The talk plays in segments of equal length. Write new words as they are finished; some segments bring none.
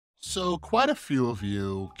So, quite a few of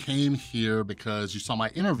you came here because you saw my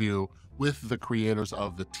interview with the creators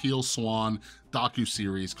of the Teal Swan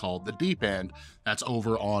docuseries called The Deep End that's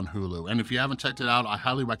over on Hulu. And if you haven't checked it out, I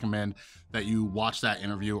highly recommend that you watch that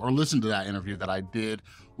interview or listen to that interview that I did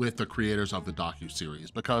with the creators of the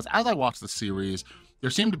docuseries. Because as I watched the series, there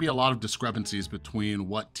seemed to be a lot of discrepancies between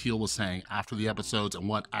what Teal was saying after the episodes and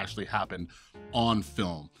what actually happened on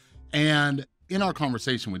film. And in our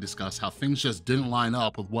conversation, we discussed how things just didn't line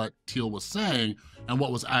up with what Teal was saying and what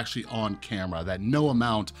was actually on camera, that no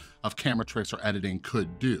amount of camera tricks or editing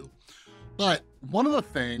could do. But one of the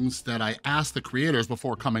things that I asked the creators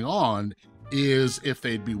before coming on is if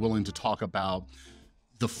they'd be willing to talk about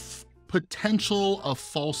the potential of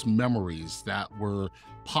false memories that were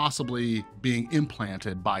possibly being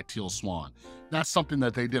implanted by Teal Swan. That's something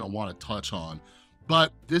that they didn't want to touch on.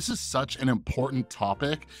 But this is such an important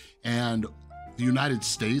topic, and the United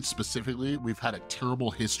States specifically, we've had a terrible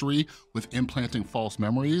history with implanting false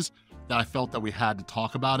memories that I felt that we had to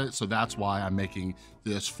talk about it. So that's why I'm making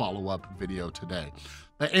this follow-up video today.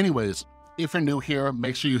 But anyways, if you're new here,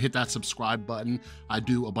 make sure you hit that subscribe button. I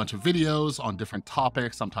do a bunch of videos on different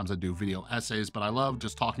topics. Sometimes I do video essays, but I love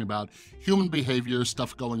just talking about human behavior,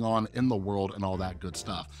 stuff going on in the world and all that good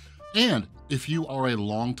stuff. And if you are a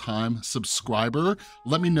longtime subscriber,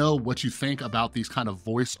 let me know what you think about these kind of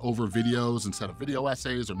voiceover videos instead of video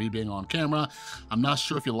essays or me being on camera. I'm not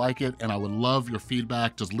sure if you like it, and I would love your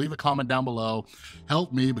feedback. Just leave a comment down below.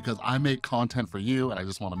 Help me, because I make content for you, and I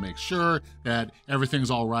just want to make sure that everything's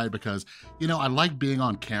all right, because, you know, I like being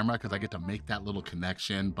on camera because I get to make that little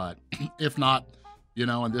connection. But if not, you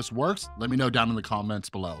know, and this works, let me know down in the comments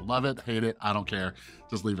below. Love it, hate it, I don't care.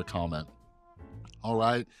 Just leave a comment. All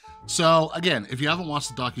right. So again, if you haven't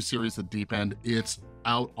watched the docuseries The Deep End, it's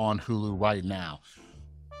out on Hulu right now.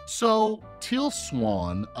 So Teal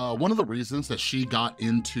Swan, one of the reasons that she got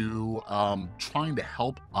into trying to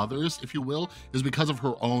help others, if you will, is because of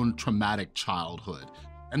her own traumatic childhood.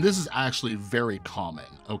 And this is actually very common,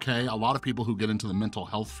 okay? A lot of people who get into the mental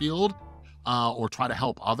health field or try to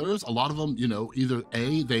help others, a lot of them, you know, either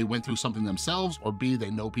A, they went through something themselves, or B,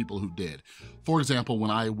 they know people who did. For example,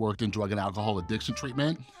 when I worked in drug and alcohol addiction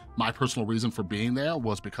treatment, my personal reason for being there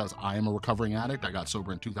was because I am a recovering addict. I got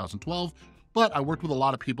sober in 2012, but I worked with a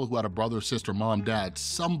lot of people who had a brother, sister, mom, dad,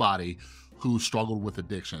 somebody who struggled with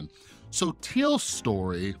addiction. So Teal's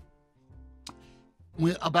story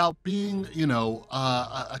about being, you know,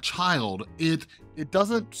 a child, it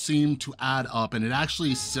doesn't seem to add up, and it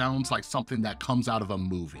actually sounds like something that comes out of a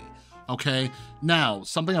movie, okay? Now,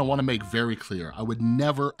 something I wanna make very clear, I would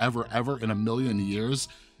never, ever, ever in a million years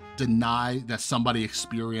deny that somebody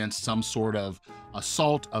experienced some sort of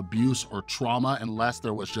assault, abuse, or trauma unless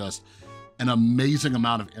there was just an amazing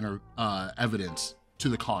amount of evidence to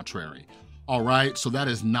the contrary, all right? So that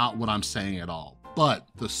is not what I'm saying at all. But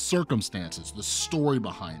the circumstances, the story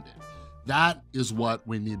behind it, that is what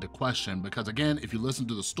we need to question, because again, if you listen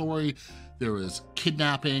to the story, there is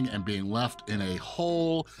kidnapping and being left in a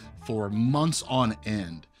hole for months on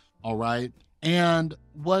end, all right? And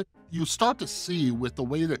what you start to see with the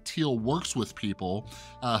way that Teal works with people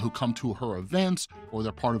who come to her events or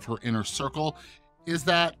they're part of her inner circle is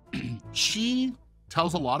that she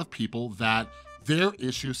tells a lot of people that their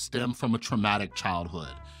issues stem from a traumatic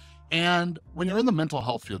childhood. And when you're in the mental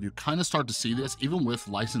health field, you kind of start to see this, even with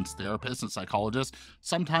licensed therapists and psychologists.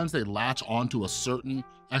 Sometimes they latch onto a certain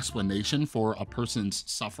explanation for a person's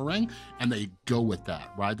suffering, and they go with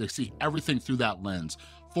that, right? They see everything through that lens.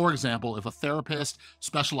 For example, if a therapist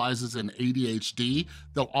specializes in ADHD,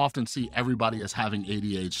 they'll often see everybody as having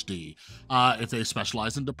ADHD. If they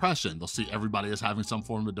specialize in depression, they'll see everybody as having some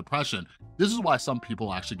form of depression. This is why some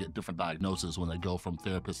people actually get different diagnoses when they go from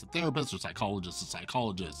therapist to therapist or psychologist to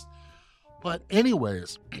psychologist. But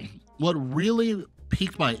anyways, what really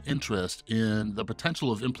piqued my interest in the potential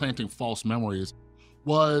of implanting false memories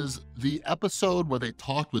was the episode where they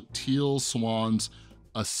talked with Teal Swan's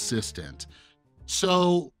assistant.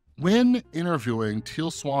 So when interviewing Teal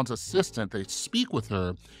Swan's assistant, they speak with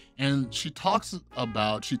her, and she tells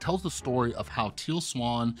the story of how Teal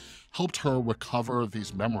Swan helped her recover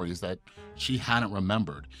these memories that she hadn't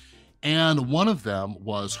remembered. And one of them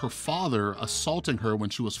was her father assaulting her when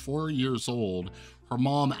she was 4 years old, her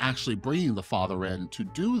mom actually bringing the father in to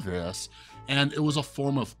do this, and it was a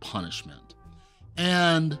form of punishment.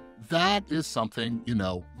 And that is something, you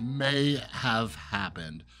know, may have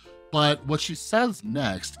happened. But what she says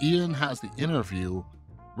next, Ian has the interview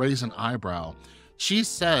raise an eyebrow. She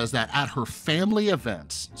says that at her family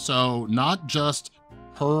events, so not just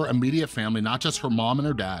her immediate family, not just her mom and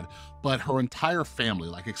her dad, but her entire family,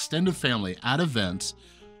 like extended family at events,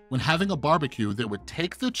 when having a barbecue, they would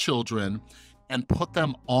take the children and put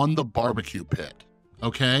them on the barbecue pit,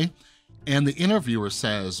 okay? And the interviewer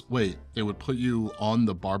says, wait, they would put you on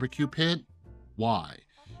the barbecue pit? Why?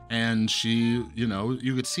 And she,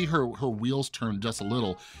 you could see her wheels turn just a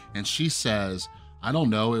little, and she says, I don't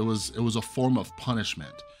know, it was a form of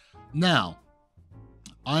punishment. Now,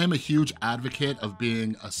 I am a huge advocate of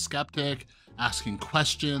being a skeptic, asking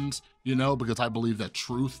questions, because I believe that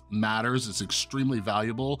truth matters. It's extremely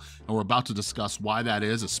valuable, and we're about to discuss why that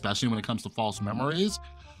is, especially when it comes to false memories.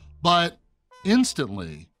 But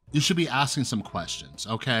instantly, you should be asking some questions,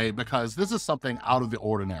 okay? Because this is something out of the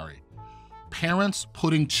ordinary. Parents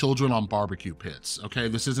putting children on barbecue pits, okay?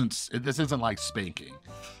 This isn't like spanking.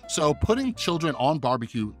 So putting children on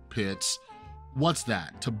barbecue pits, what's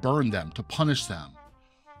that? To burn them, to punish them.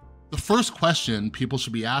 The first question people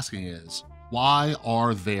should be asking is, why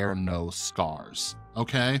are there no scars,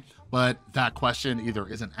 okay? But that question either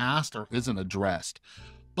isn't asked or isn't addressed.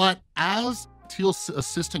 But as Teal's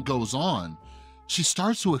assistant goes on, she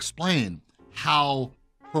starts to explain how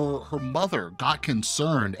her mother got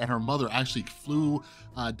concerned, and her mother actually flew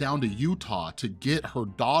down to Utah to get her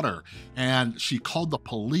daughter, and she called the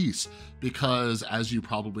police because, as you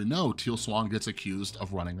probably know, Teal Swan gets accused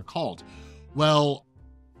of running a cult. Well,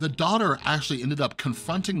 the daughter actually ended up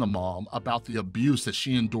confronting the mom about the abuse that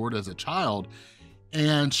she endured as a child,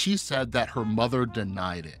 and she said that her mother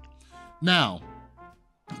denied it. Now,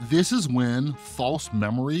 this is when false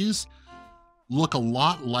memories look a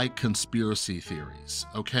lot like conspiracy theories,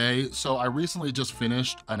 okay? So I recently just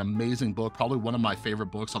finished an amazing book, probably one of my favorite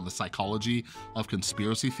books on the psychology of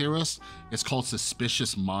conspiracy theorists. It's called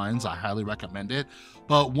Suspicious Minds. I highly recommend it.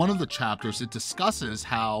 But one of the chapters, it discusses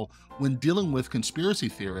how when dealing with conspiracy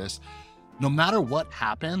theorists, no matter what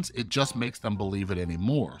happens, it just makes them believe it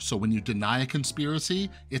anymore. So when you deny a conspiracy,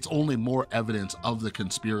 it's only more evidence of the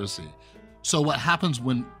conspiracy. So what happens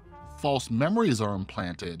when false memories are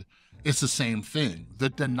implanted, it's the same thing. The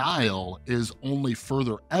denial is only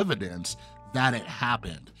further evidence that it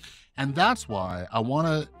happened. And that's why I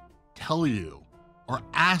wanna tell you, or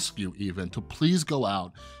ask you even, to please go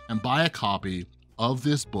out and buy a copy of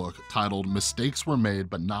this book titled Mistakes Were Made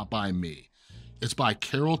But Not By Me. It's by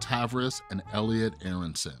Carol Tavris and Elliot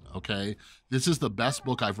Aronson, okay? This is the best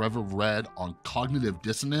book I've ever read on cognitive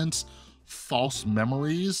dissonance, false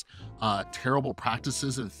memories, terrible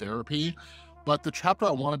practices in therapy. But the chapter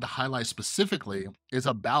I wanted to highlight specifically is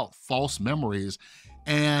about false memories,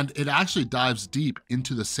 and it actually dives deep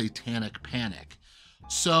into the Satanic Panic.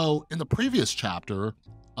 So in the previous chapter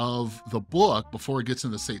of the book, before it gets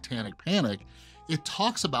into Satanic Panic, it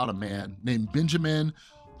talks about a man named Benjamin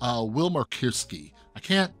Wilmerkirski. I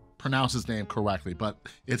can't pronounce his name correctly, but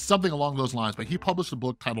it's something along those lines. But he published a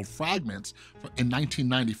book titled Fragments in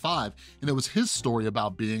 1995, and it was his story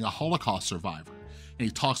about being a Holocaust survivor. And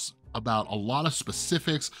he talks about a lot of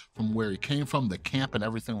specifics from where he came from, the camp and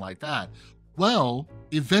everything like that. Well,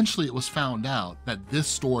 eventually it was found out that this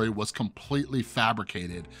story was completely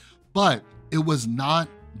fabricated, but it was not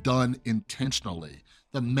done intentionally.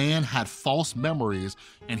 The man had false memories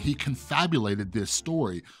and he confabulated this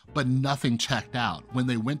story, but nothing checked out. When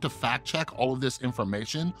they went to fact check all of this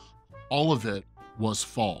information, all of it was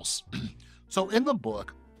false. So in the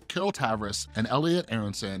book, Carol Tavris and Elliot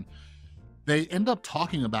Aronson, they end up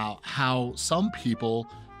talking about how some people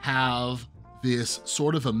have this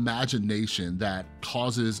sort of imagination that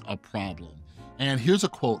causes a problem. And here's a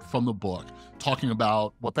quote from the book talking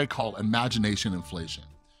about what they call imagination inflation.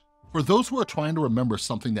 For those who are trying to remember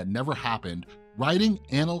something that never happened, writing,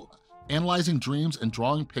 analyzing dreams, and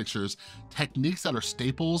drawing pictures, techniques that are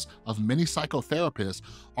staples of many psychotherapists,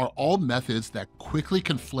 are all methods that quickly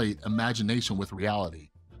conflate imagination with reality.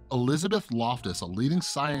 Elizabeth Loftus, a leading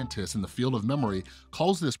scientist in the field of memory,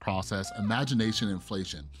 calls this process imagination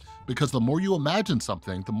inflation, because the more you imagine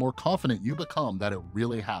something, the more confident you become that it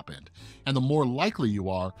really happened, and the more likely you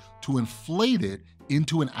are to inflate it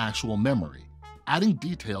into an actual memory, adding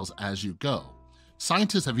details as you go.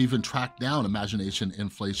 Scientists have even tracked down imagination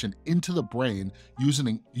inflation into the brain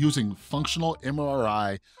using functional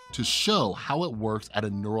MRI to show how it works at a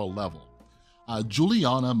neural level.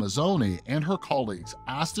 Juliana Mazzoni and her colleagues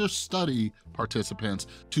asked their study participants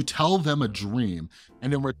to tell them a dream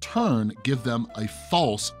and in return give them a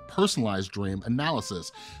false personalized dream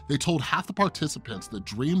analysis. They told half the participants the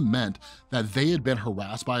dream meant that they had been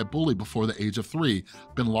harassed by a bully before the age of 3,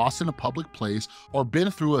 been lost in a public place, or been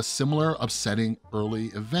through a similar upsetting early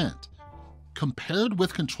event. Compared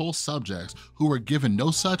with control subjects who were given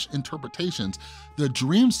no such interpretations, the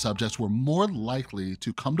dream subjects were more likely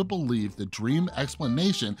to come to believe the dream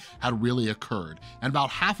explanation had really occurred, and about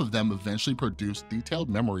half of them eventually produced detailed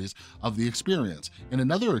memories of the experience. In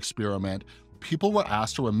another experiment, people were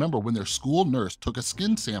asked to remember when their school nurse took a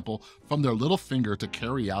skin sample from their little finger to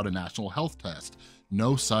carry out a national health test.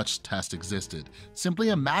 No such test existed. Simply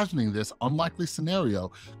imagining this unlikely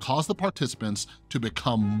scenario caused the participants to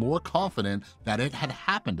become more confident that it had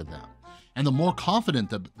happened to them. And the more confident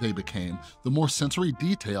that they became, the more sensory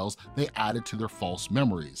details they added to their false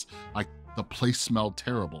memories, like the place smelled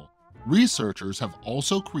terrible. Researchers have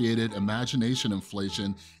also created imagination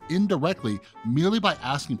inflation indirectly merely by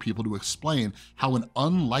asking people to explain how an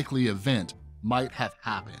unlikely event might have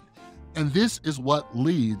happened. And this is what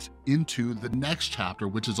leads into the next chapter,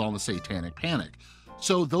 which is on the Satanic Panic.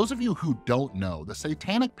 So those of you who don't know, the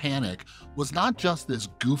Satanic Panic was not just this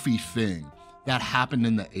goofy thing that happened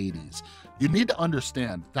in the 80s. You need to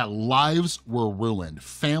understand that lives were ruined,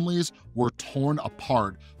 families were torn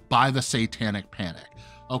apart by the Satanic Panic.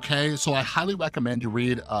 Okay, so I highly recommend you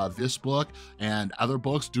read this book and other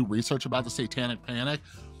books, do research about the Satanic Panic.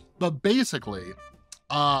 But basically,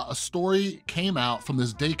 a story came out from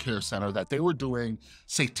this daycare center that they were doing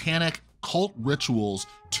satanic cult rituals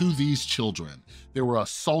to these children. They were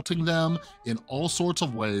assaulting them in all sorts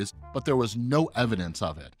of ways, but there was no evidence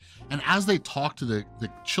of it. And as they talked to the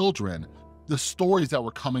children, the stories that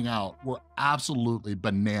were coming out were absolutely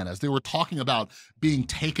bananas. They were talking about being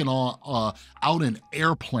taken on out in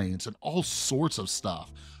airplanes and all sorts of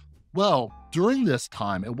stuff. Well, during this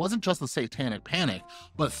time, it wasn't just the Satanic Panic,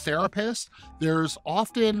 but therapists, there's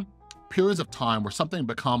often periods of time where something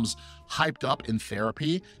becomes hyped up in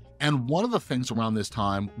therapy. And one of the things around this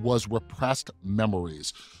time was repressed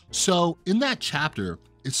memories. So in that chapter,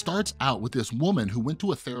 it starts out with this woman who went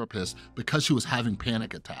to a therapist because she was having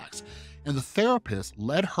panic attacks. And the therapist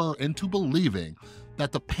led her into believing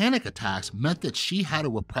that the panic attacks meant that she had a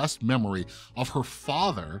repressed memory of her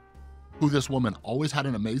father, who this woman always had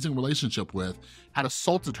an amazing relationship with, had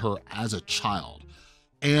assaulted her as a child.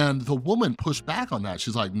 And the woman pushed back on that.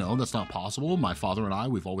 She's like, no, that's not possible. My father and I,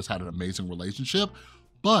 we've always had an amazing relationship.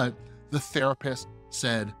 But the therapist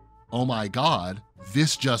said, oh my God,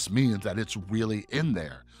 this just means that it's really in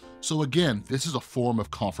there. So again, this is a form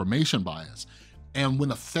of confirmation bias. And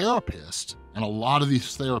when a therapist, and a lot of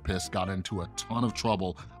these therapists got into a ton of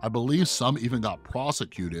trouble, I believe some even got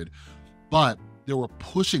prosecuted, but they were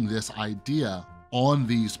pushing this idea on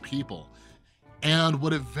these people. And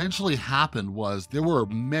what eventually happened was there were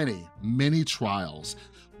many, many trials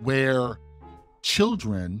where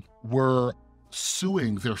children were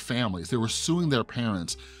suing their families. They were suing their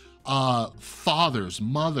parents, fathers,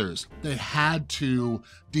 mothers. They had to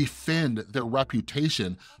defend their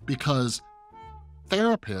reputation because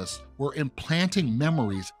therapists were implanting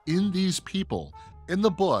memories in these people. In the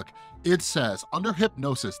book, it says, under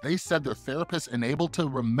hypnosis, they said their therapists enabled to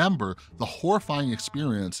remember the horrifying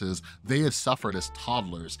experiences they had suffered as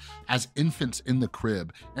toddlers, as infants in the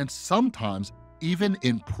crib, and sometimes even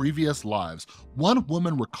in previous lives. One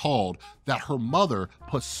woman recalled that her mother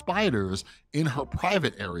put spiders in her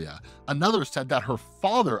private area. Another said that her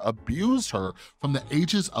father abused her from the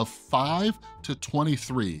ages of 5 to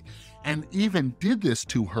 23, and even did this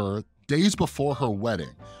to her days before her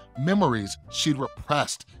wedding. Memories she'd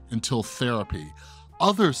repressed until therapy.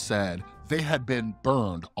 Others said they had been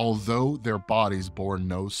burned, although their bodies bore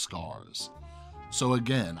no scars. So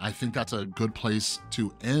again, I think that's a good place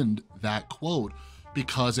to end that quote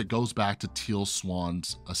because it goes back to Teal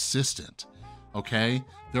Swan's assistant, okay?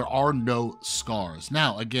 There are no scars.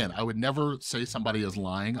 Now, again, I would never say somebody is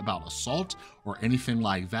lying about assault or anything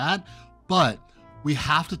like that, but we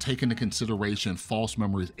have to take into consideration false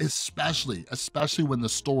memories, especially when the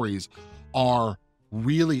stories are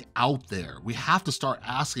really out there. We have to start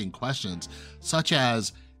asking questions such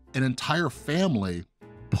as an entire family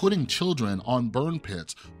putting children on burn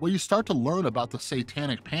pits. Where you start to learn about the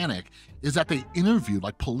Satanic Panic is that they interviewed,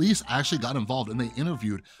 like police actually got involved and they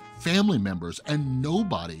interviewed family members and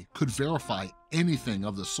nobody could verify anything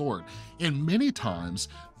of the sort. And many times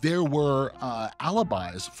there were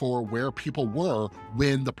alibis for where people were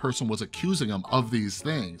when the person was accusing them of these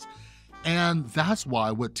things. And that's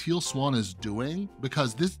why what Teal Swan is doing,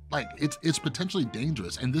 because this, like, it's potentially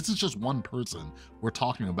dangerous. And this is just one person we're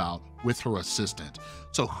talking about with her assistant.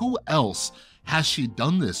 So who else has she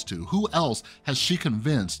done this to? Who else has she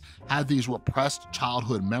convinced had these repressed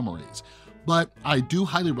childhood memories? But I do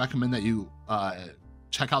highly recommend that you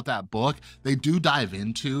check out that book. They do dive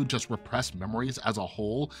into just repressed memories as a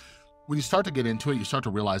whole. when you start to get into it, you start to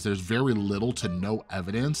realize there's very little to no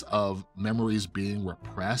evidence of memories being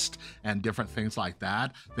repressed and different things like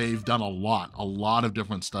that. They've done a lot of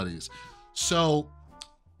different studies. So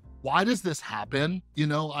why does this happen? You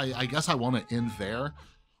know, I guess I want to end there.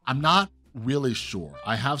 I'm not really sure.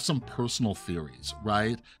 I have some personal theories,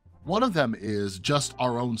 right? One of them is just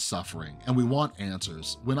our own suffering, and we want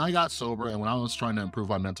answers. When I got sober and when I was trying to improve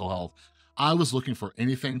my mental health, I was looking for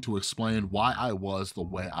anything to explain why I was the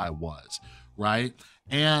way I was, right?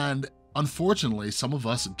 And unfortunately, some of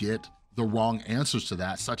us get the wrong answers to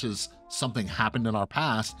that, such as something happened in our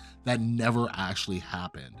past that never actually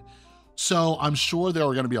happened. So I'm sure there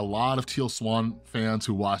are gonna be a lot of Teal Swan fans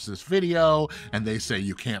who watch this video and they say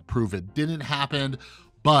you can't prove it didn't happen,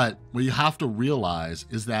 but what you have to realize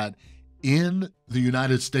is that in the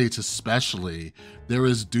United States especially, there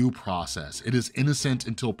is due process. It is innocent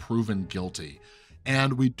until proven guilty.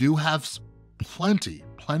 And we do have plenty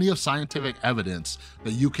of scientific evidence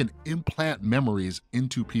that you can implant memories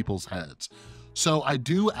into people's heads. So I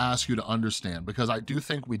do ask you to understand, because I do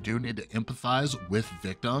think we do need to empathize with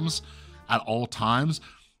victims at all times,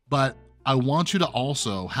 but I want you to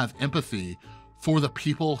also have empathy for the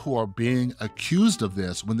people who are being accused of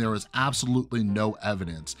this when there is absolutely no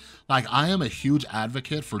evidence. Like, I am a huge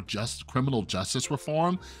advocate for just criminal justice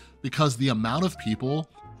reform, because the amount of people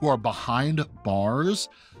who are behind bars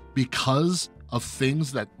because of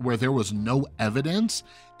things that where there was no evidence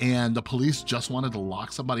and the police just wanted to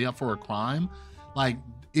lock somebody up for a crime, like,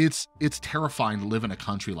 it's terrifying to live in a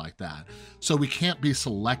country like that. So we can't be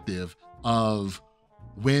selective of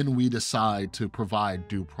when we decide to provide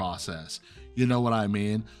due process. You know what I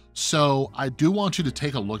mean? So I do want you to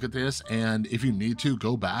take a look at this, and if you need to,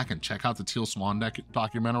 go back and check out the Teal Swan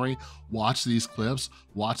documentary, watch these clips,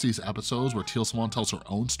 watch these episodes where Teal Swan tells her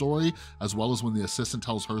own story, as well as when the assistant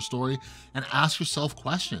tells her story, and ask yourself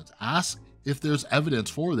questions. Ask if there's evidence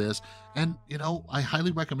for this, and you know, I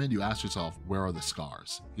highly recommend you ask yourself, where are the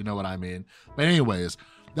scars? You know what I mean? But anyways,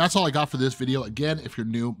 that's all I got for this video. Again, if you're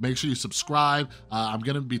new, make sure you subscribe. I'm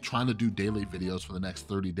gonna be trying to do daily videos for the next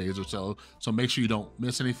 30 days or so, so make sure you don't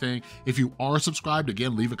miss anything. If you are subscribed,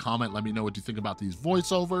 again, leave a comment. Let me know what you think about these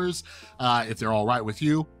voiceovers. If they're all right with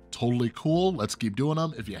you, totally cool. Let's keep doing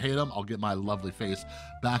them. If you hate them, I'll get my lovely face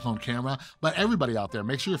back on camera. But everybody out there,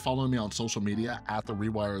 make sure you're following me on social media at The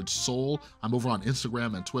Rewired Soul. I'm over on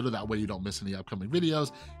Instagram and Twitter. That way you don't miss any upcoming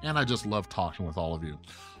videos. And I just love talking with all of you.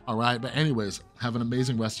 All right, but anyways, have an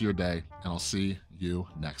amazing rest of your day, and I'll see you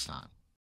next time.